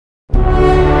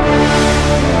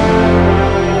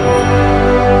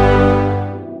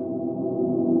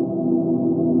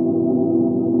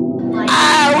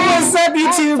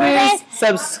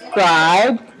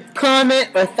subscribe, comment,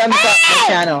 or thumbs up my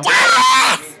channel.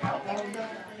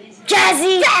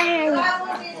 Jazzy!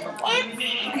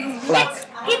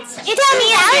 You tell me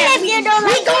if you don't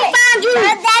like it,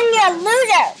 but then you're a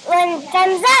loser. When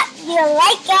thumbs up, you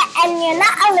like it, and you're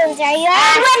not a loser. You're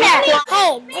a winner.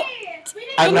 Hey,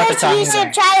 you should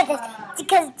try this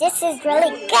because this is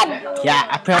really good. Yeah,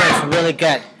 apparently it's really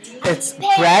good. It's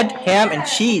bread, ham, and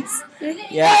cheese.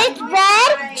 Yeah. It's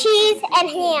bread, cheese, and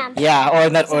ham. Yeah, or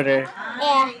in that order.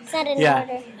 Yeah, it's not in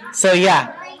order. So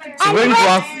yeah, so we're in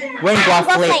Guelph. We're in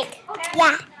Guelph Lake.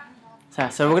 Yeah.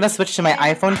 So we're gonna switch to my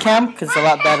iPhone cam because it's a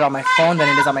lot better on my phone than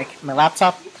it is on my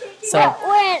laptop. So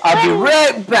I'll be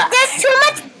right back. There's too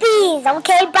much bees.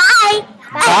 Okay, bye.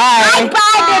 Bye.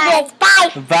 Bye, babies. Bye.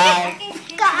 Bye.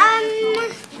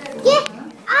 Yeah.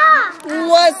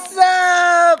 What's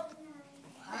up?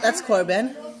 That's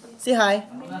Corbin. Say hi.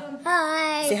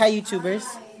 Hi. Say hi, YouTubers.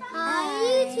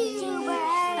 Hi,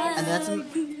 YouTubers. And that's.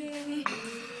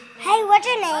 Hey, what's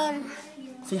your name?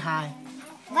 Say hi.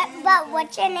 But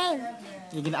what's your name?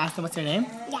 You gonna ask them what's their name?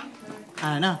 Yeah.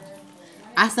 I don't know.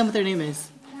 Ask them what their name is.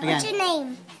 Again. What's your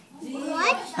name?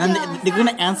 What? And they're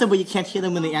gonna answer, but you can't hear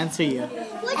them when they answer you.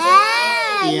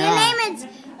 Your name is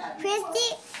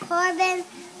Christy, Corbin,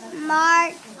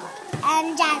 Mark,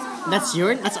 and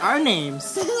Jasmine. That's our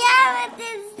names. Yeah, but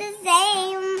it's the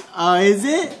same. Oh, is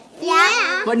it?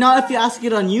 Yeah. But not if you ask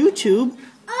it on YouTube.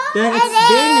 Then it's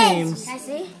their names. I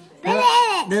see.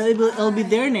 Then it'll be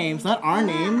their names, not our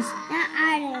names. Not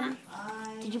our name.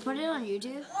 Did you put it on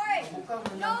YouTube?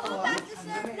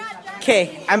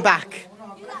 Okay, I'm back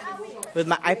with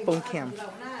my iPhone cam.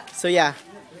 So yeah,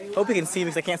 hope you can see me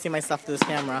because I can't see myself through this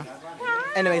camera.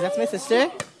 Anyways, that's my sister.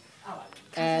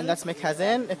 And that's my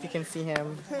cousin, if you can see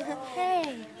him.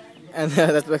 Hey. And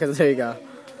that's my cousin, there you go.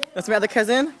 That's my other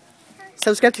cousin.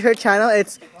 Subscribe to her channel,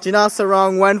 it's Janelle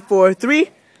Sarong 143.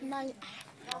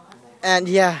 And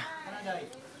yeah.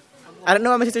 I don't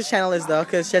know what my sister's channel is though,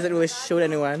 because she hasn't really showed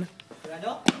anyone.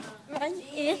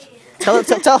 Tell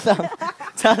them. Tell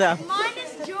them. Mine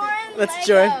is Jordan. That's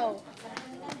Jordan.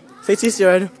 Say cheese,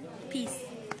 Jordan. Peace.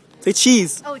 Say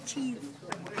cheese. Oh, cheese.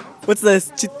 What's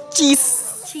this?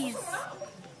 Cheese. Cheese.